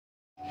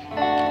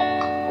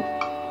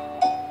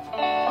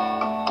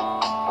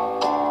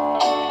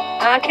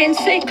I can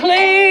see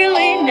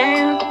clearly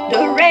now,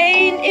 the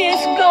rain is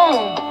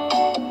gone.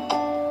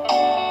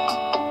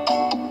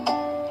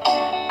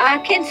 I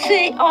can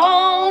see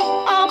all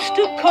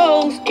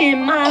obstacles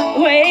in my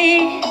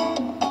way.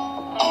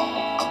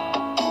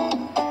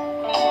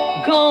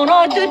 Gone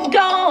are the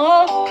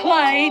dark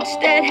clouds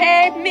that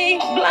had me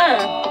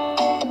blind.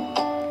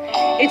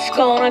 It's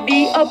gonna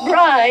be a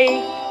bright,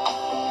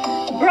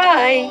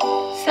 bright,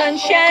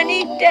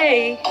 sunshiny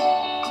day.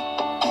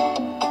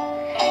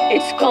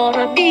 It's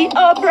gonna be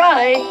a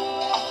bright,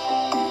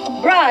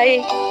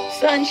 bright,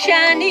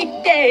 sunshiny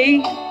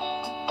day.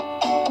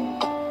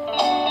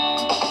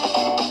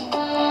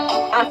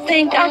 I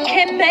think I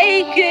can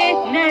make it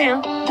now.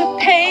 The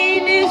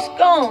pain is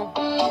gone.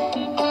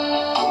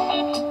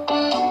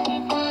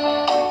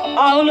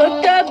 All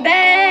of the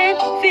bad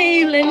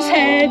feelings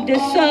had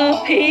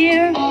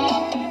disappeared.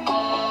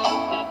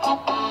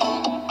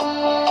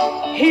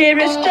 Here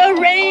is the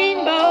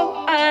rainbow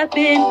I've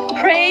been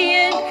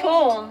praying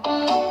for.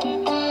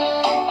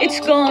 It's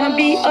gonna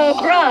be a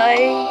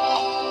bright,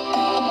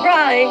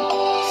 bright,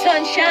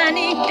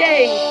 sunshiny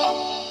day.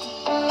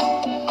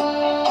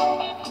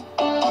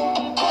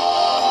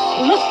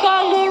 Look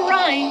all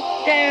around,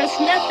 there's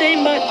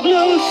nothing but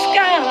blue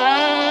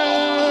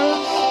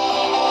skies.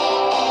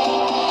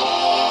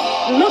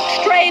 Look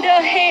straight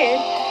ahead,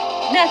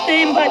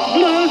 nothing but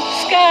blue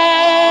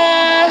skies.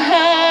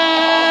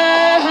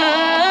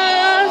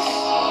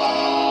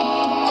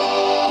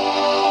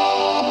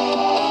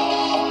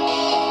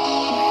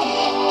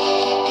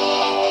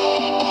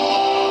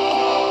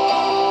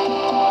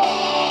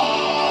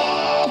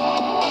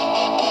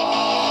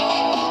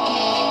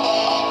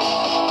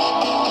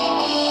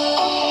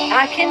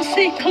 I can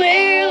see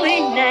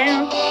clearly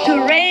now, the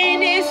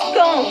rain is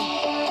gone.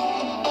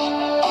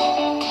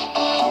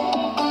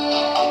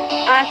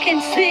 I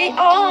can see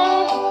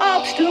all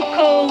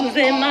obstacles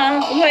in my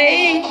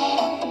way.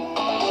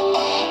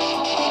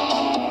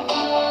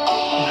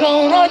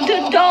 Gone are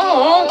the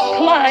dark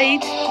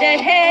clouds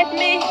that had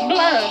me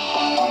blind.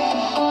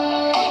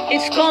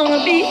 It's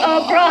gonna be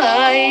a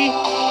bright,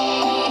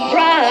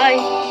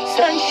 bright,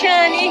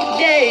 sunshiny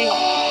day.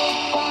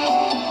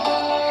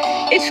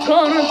 It's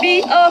gonna be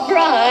a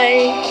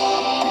bright,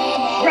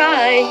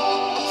 bright,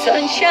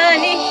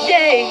 sunshiny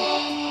day.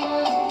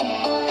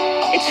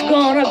 It's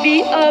gonna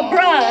be a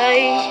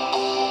bright,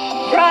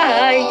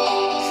 bright,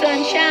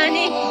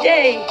 sunshiny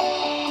day.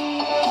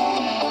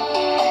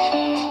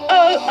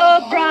 Oh,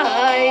 a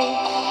bright,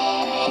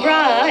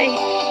 bright,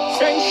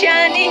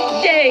 sunshiny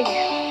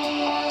day.